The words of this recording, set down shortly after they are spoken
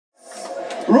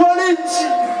Roll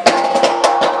it!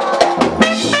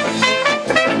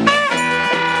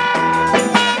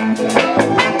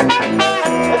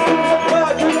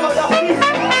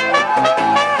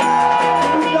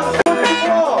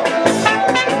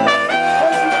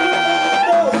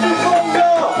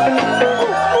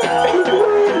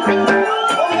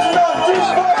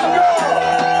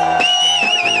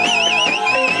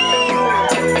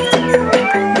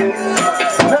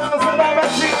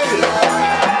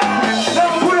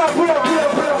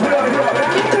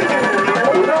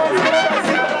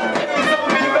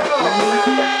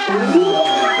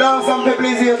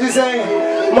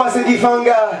 Moi c'est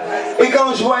Difanga, et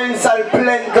quand je vois une salle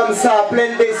pleine comme ça,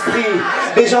 pleine d'esprit,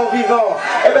 des gens vivants,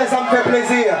 eh ben ça me fait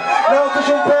plaisir. Non,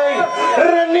 toujours paye,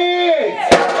 René.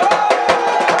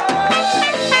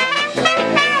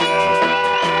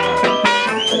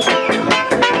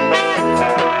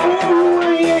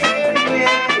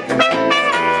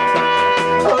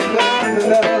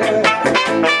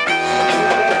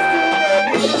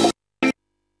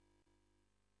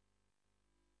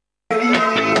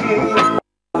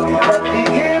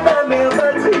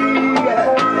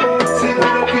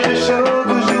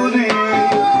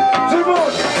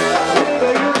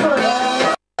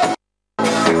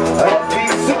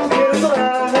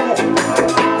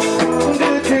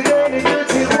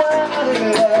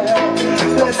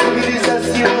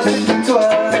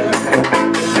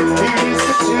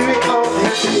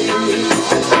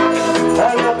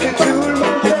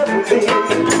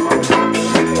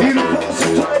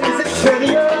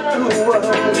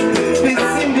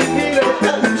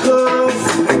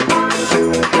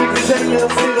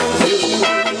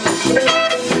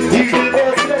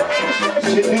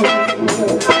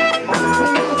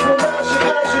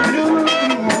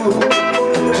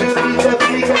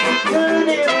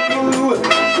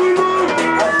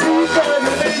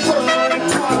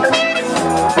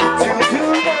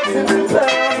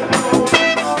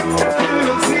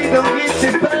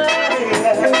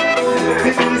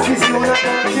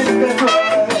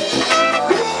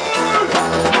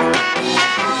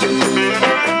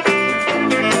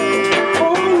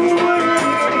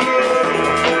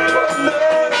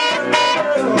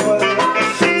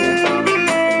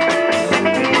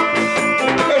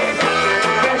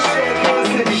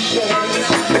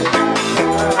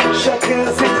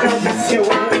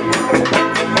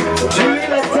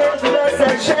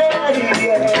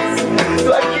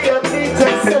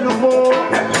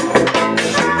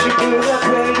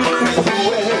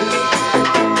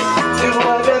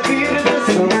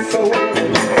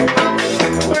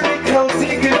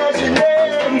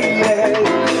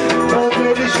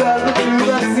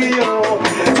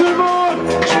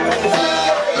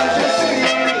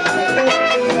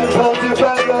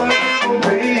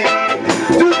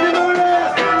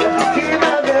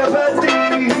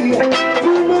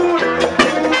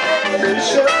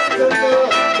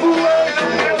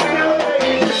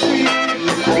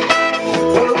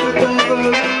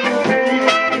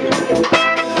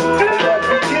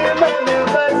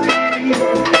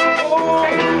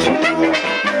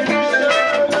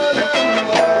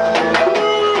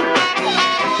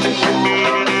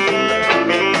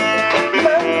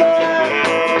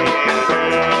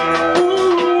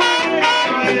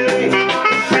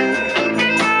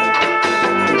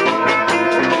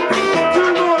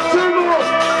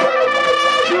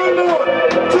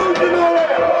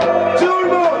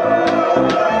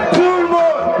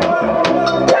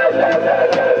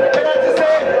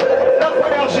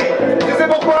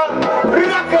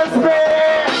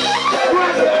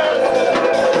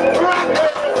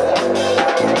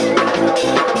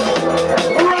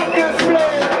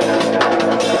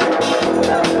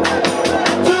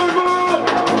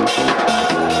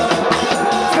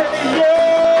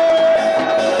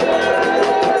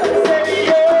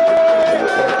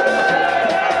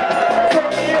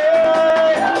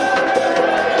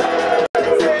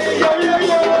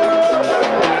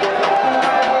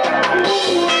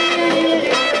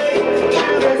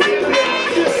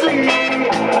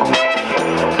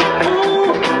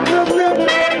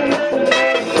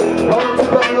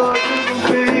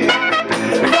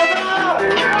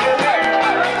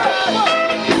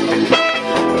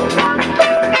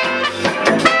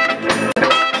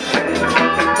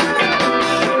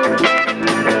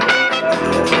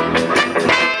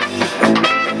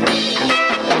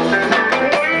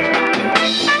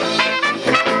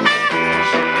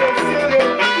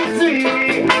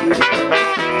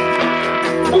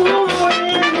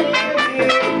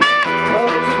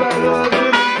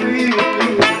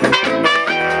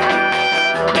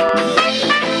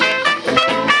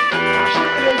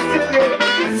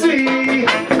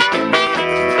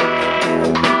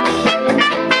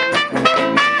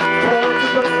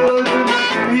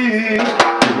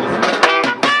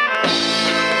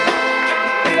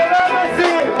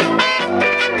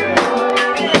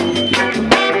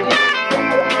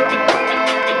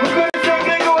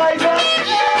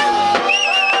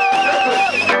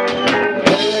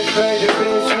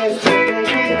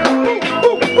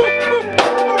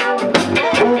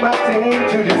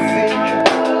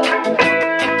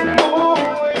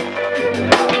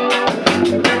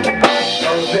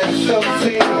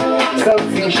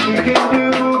 something she can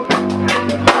do.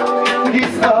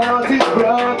 This heart is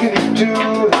broken in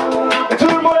two. Tout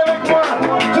le monde avec moi,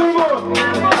 tout le monde.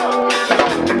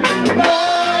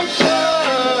 My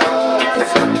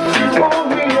trust, oh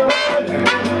we Lord,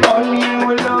 on you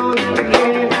alone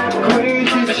can create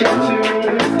this chapter.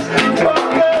 Oh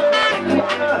God,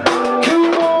 tout le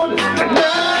monde.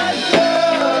 My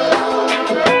trust,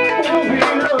 oh we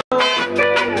Lord,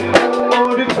 oh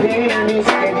the pain is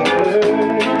getting worse.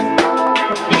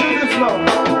 Just now.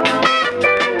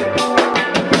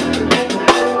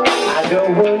 I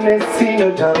don't wanna see no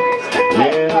dark,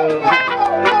 yeah.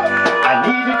 I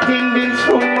need to think this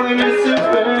from when it's a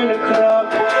burn o'clock.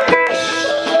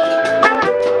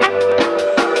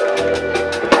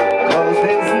 Cause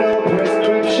there's no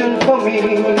prescription for me.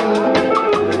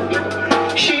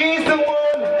 She's the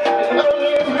one, the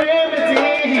only remedy.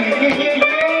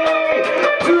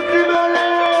 To see my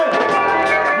love,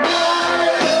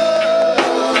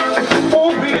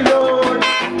 oh be Lord,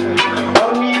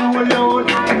 on you alone.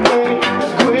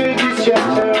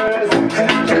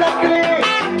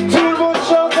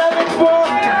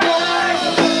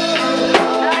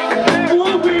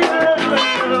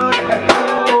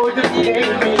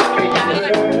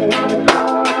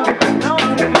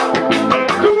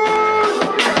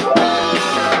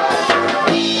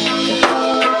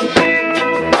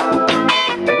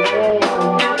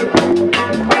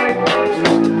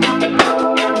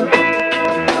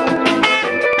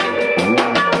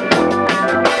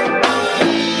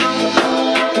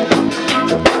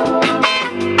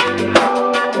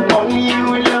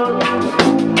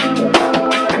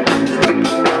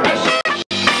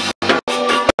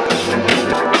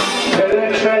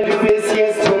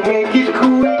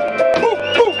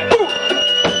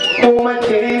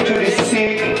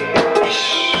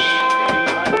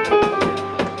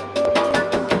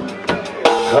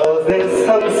 Cause there's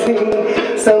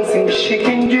something she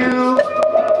can do.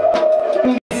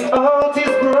 This heart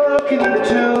is broken in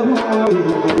two.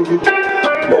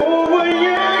 Oh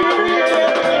yeah, yeah.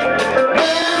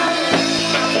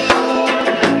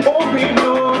 Oh we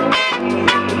know,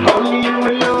 only you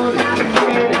alone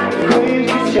can create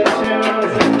these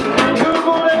chapters. Tout le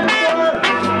monde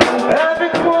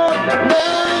avec moi,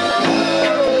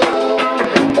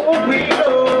 oh we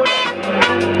know,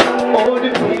 oh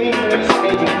the pain is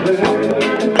getting blue.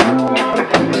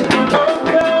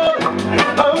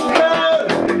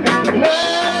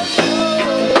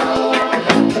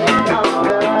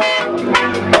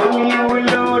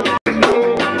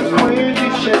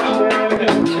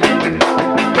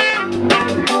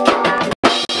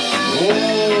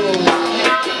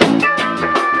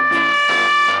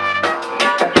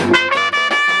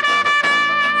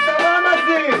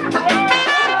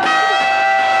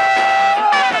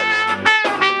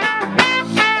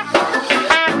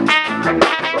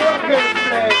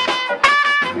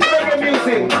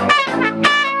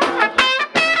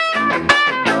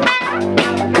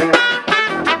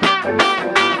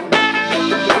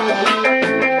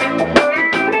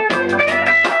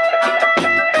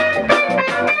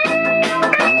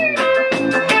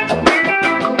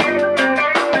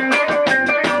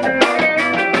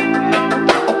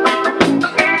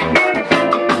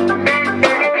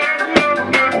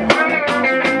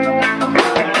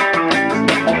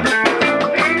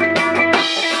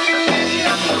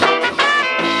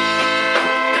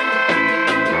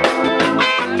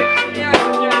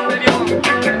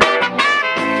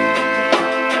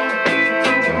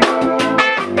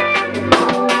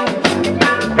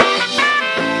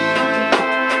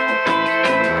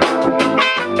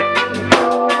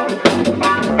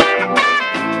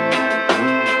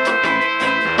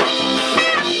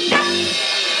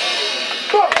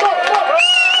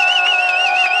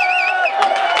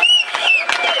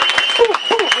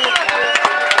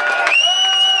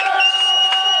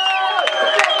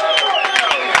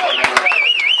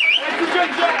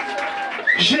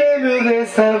 J'aimerais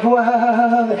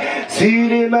savoir si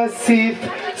les massifs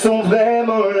sont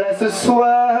vraiment là ce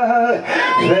soir.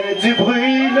 Faites du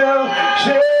bruit, non,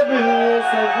 j'aimerais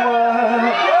savoir.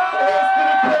 Est-ce que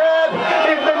le peuple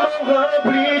est vraiment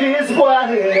rempli d'espoir?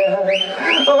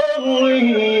 Oh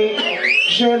oui,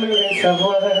 j'aimerais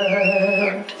savoir.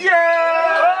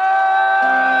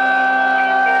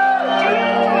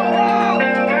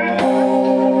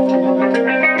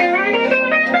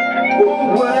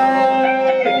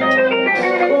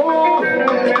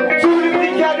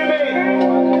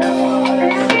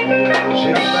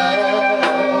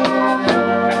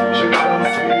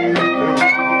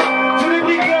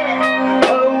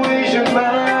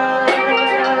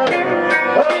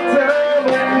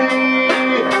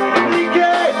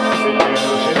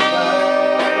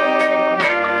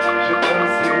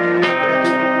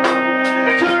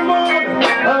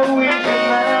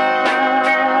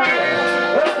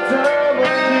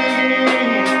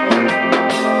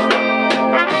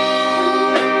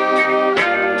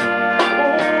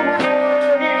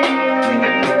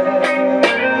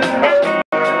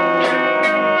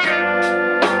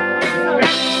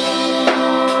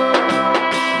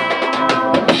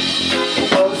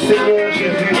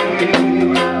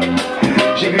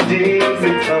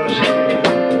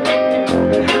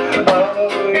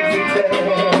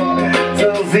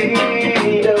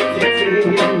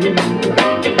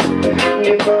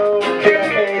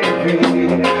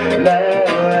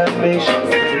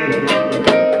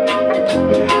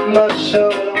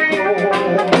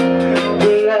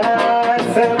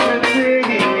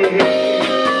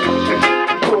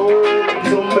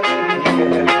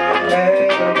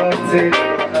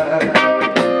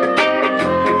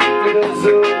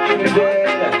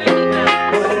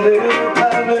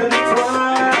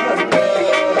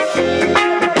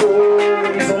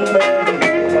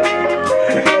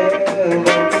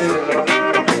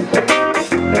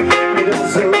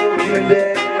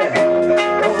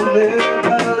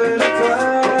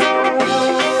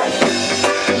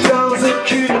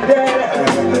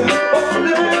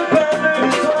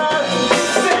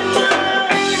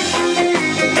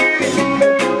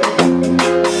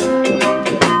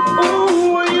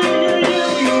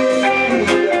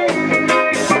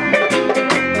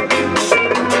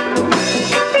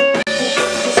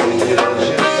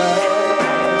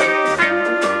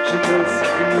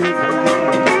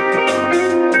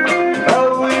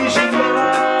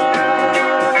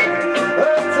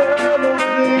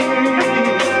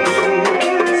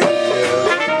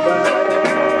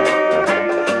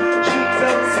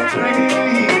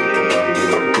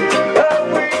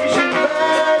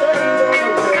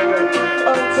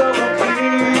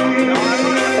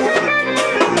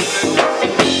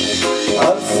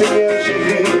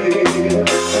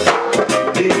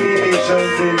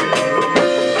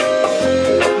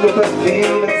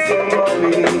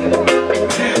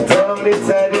 dans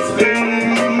l'état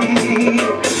d'esprit.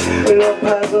 Leurs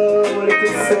paroles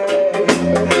étaient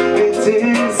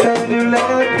celles de la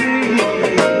pluie.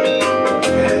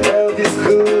 Leur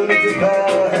discours n'était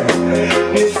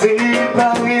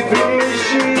pas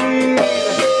réfléchi.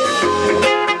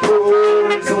 Oh,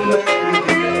 ils ont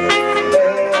mérité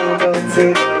dans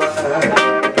tes doigts.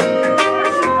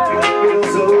 Mais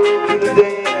dans aucune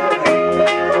idée,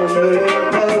 on me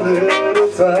parle de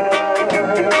toi.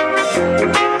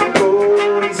 Oh,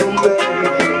 ils ont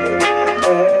mérité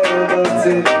dans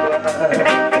tes doigts.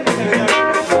 Mais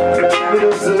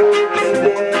dans aucune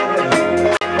idée,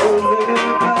 on me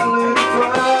parle de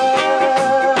toi.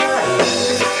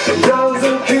 Dans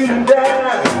aucune idée,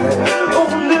 on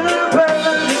me parle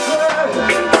de toi.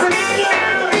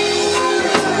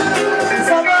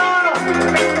 Ça va?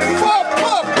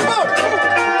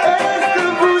 Est-ce que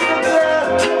vous êtes là?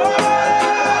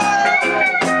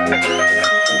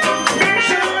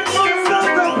 Je ne vous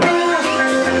entends pas.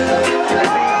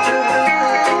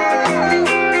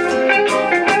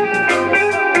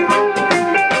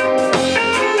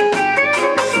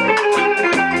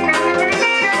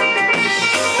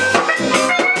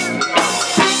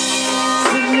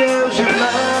 Seigneur, je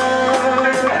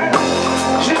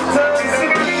t'en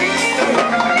supplie.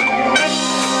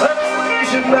 Oh oui,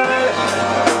 je m'aille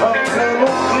entre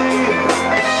mon cri,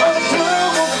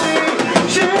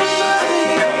 je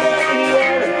m'aille.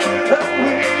 Oh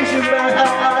oui, je m'aille.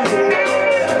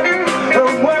 Au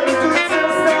moins de tout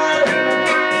s'installe.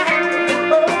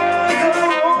 Oh,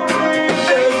 dans mon cri.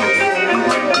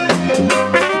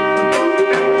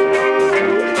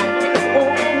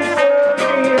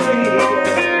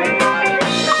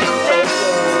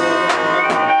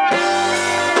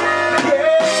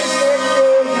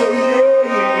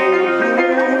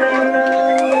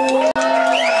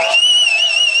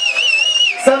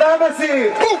 Ça va,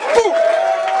 Basile?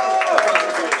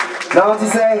 Non, tu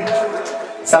sais,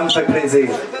 ça me fait plaisir.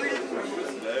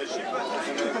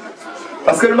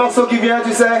 Parce que le morceau qui vient,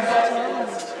 tu sais,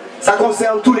 ça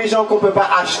concerne tous les gens qu'on ne peut pas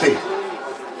acheter.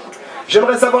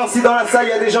 J'aimerais savoir si dans la salle, il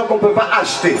y a des gens qu'on ne peut pas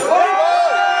acheter.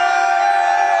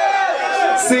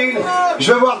 Signe,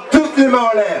 je veux voir toutes les mains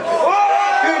en l'air.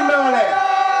 Une main en l'air.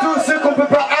 Tous ceux qu'on ne peut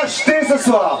pas acheter ce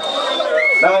soir.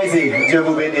 Non, vas-y, Dieu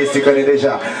vous bénisse, tu connais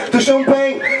déjà. Tout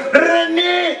champagne,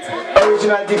 Renit,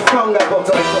 original Difanga pour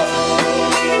toi.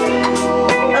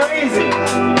 Easy.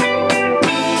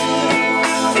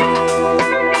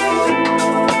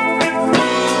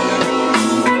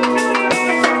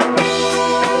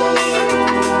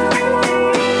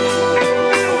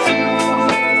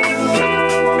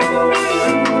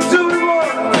 Tout le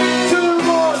monde, tout le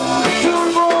monde, tout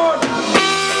le monde.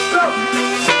 Go, go,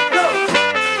 go, go,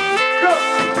 go.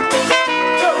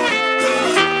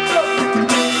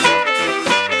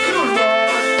 Tout le monde.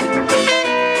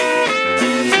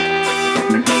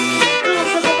 Tout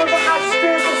ce qu'on peut pas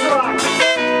acheter ce soir.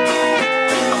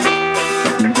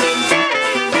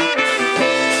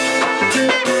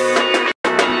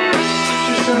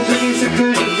 Je chante ce que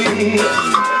je vis,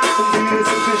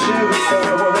 ce que je ressens.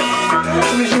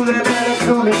 Mais je voudrais pas la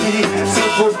comédie,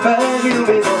 c'est pour Paris ou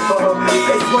mes enfants.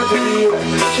 Laisse-moi te dire,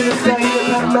 je ne trahis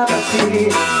pas ma patrie.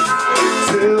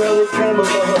 C'est aucun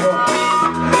moment,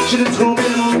 je ne trouve que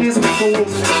mon esprit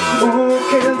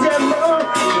aucun diamant.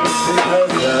 Je ne sais pas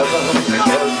avant,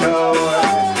 oh non.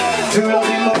 Tout leur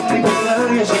demande des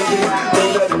couleurs et je dis, on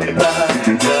ne fait pas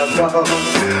d'avant.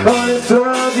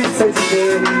 Enlève-toi vite cette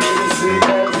idée, je ne suis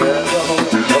pas d'avant,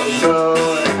 oh non.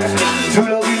 Tout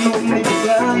leur demande des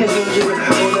couleurs et je dis,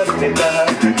 on ne fait pas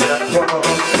d'avant.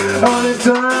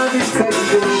 Enlève-toi vite cette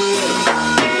idée.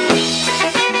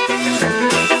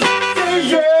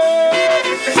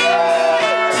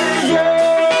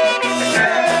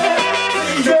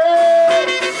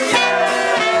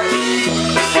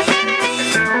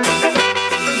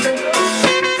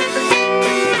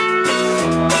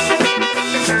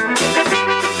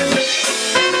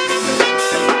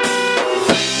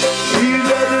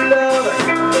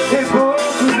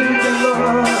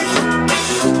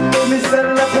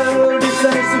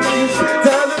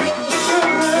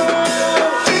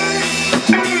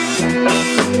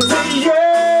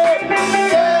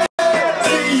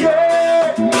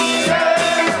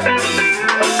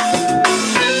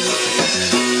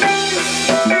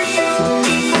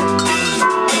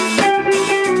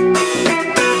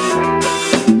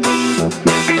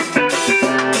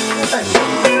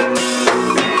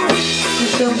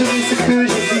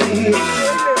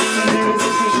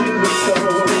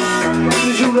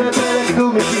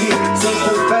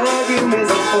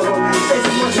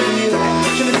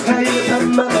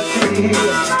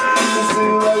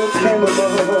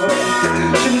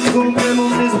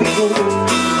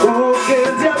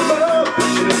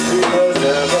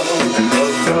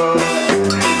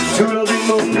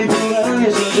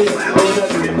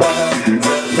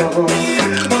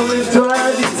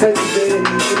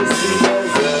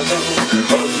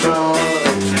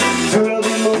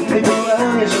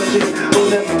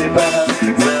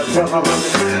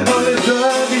 ensemble, on les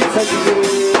invite à dîner.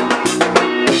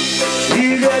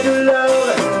 Il y a de l'or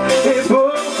et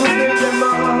beaucoup de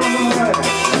diamants,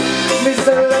 mais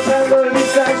seul la parole, le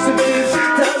message suffit.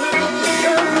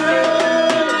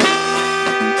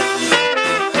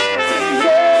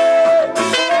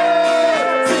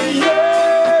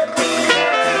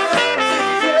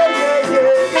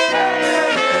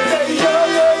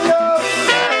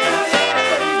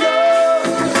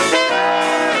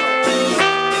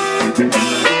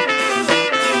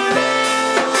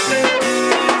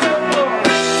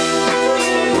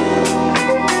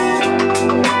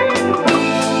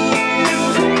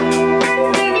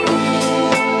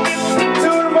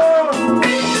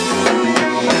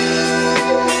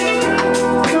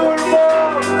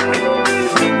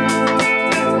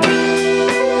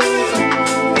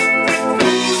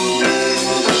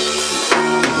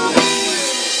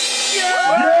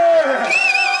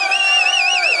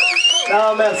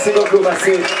 Non, merci beaucoup,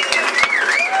 merci.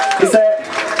 Tu sais,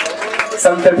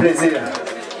 ça me fait plaisir.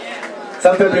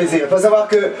 Ça me fait plaisir. Il faut savoir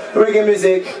que reggae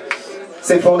music,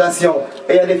 c'est fondation.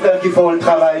 Et il y a des frères qui font le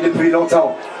travail depuis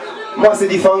longtemps. Moi, c'est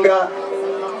Difanga.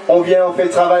 On vient, on fait le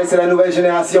travail, c'est la nouvelle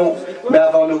génération. Mais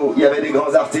avant nous, il y avait des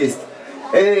grands artistes.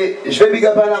 Et je vais big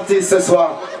up un artiste ce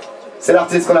soir. C'est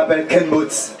l'artiste qu'on appelle Ken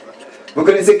Boots. Vous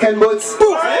connaissez Ken Boots?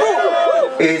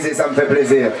 Et ça me fait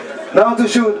plaisir. Non, to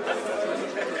shoot.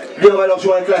 Lui, on va leur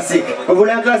jouer un classique. Vous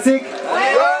voulez un classique?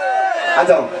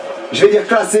 Attends, je vais dire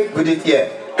classique, vous dites yeah.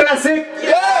 Classique?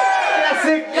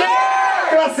 Classique?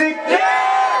 Classique?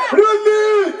 Le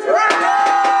but!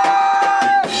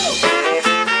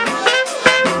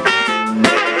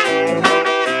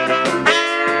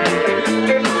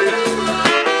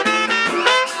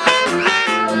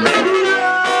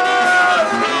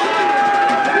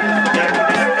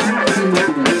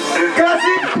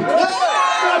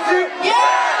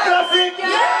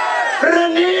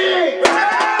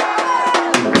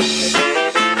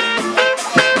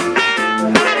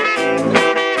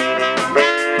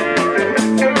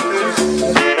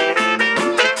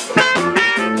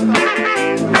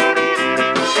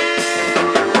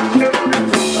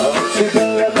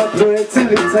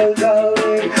 Little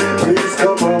darling, please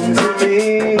come home to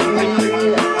me.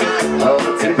 Oh,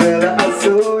 Tibella, I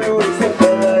saw you with the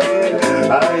fire.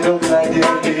 I don't like the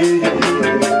idea.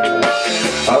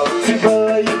 Oh,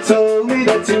 Tibella, you told me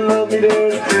that you love me.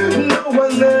 There's no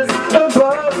one else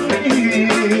above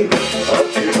me. Oh,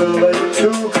 Tibella, you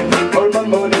took all my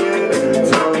money and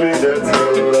told me that you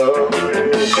love me.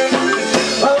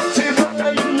 Oh, Tibella,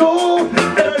 you know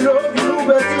that I love you,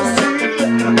 but you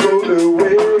still go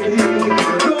away.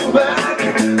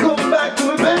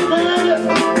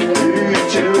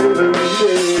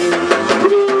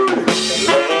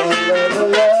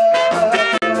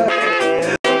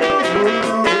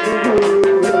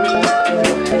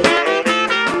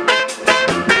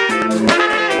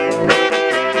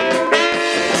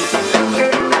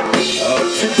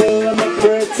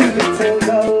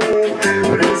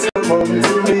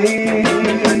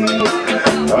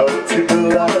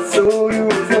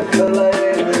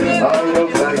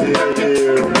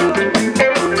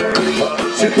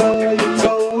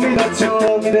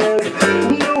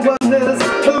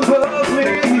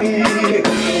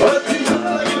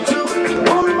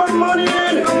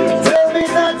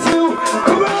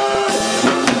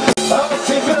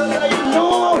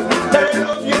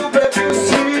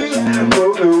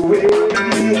 Away.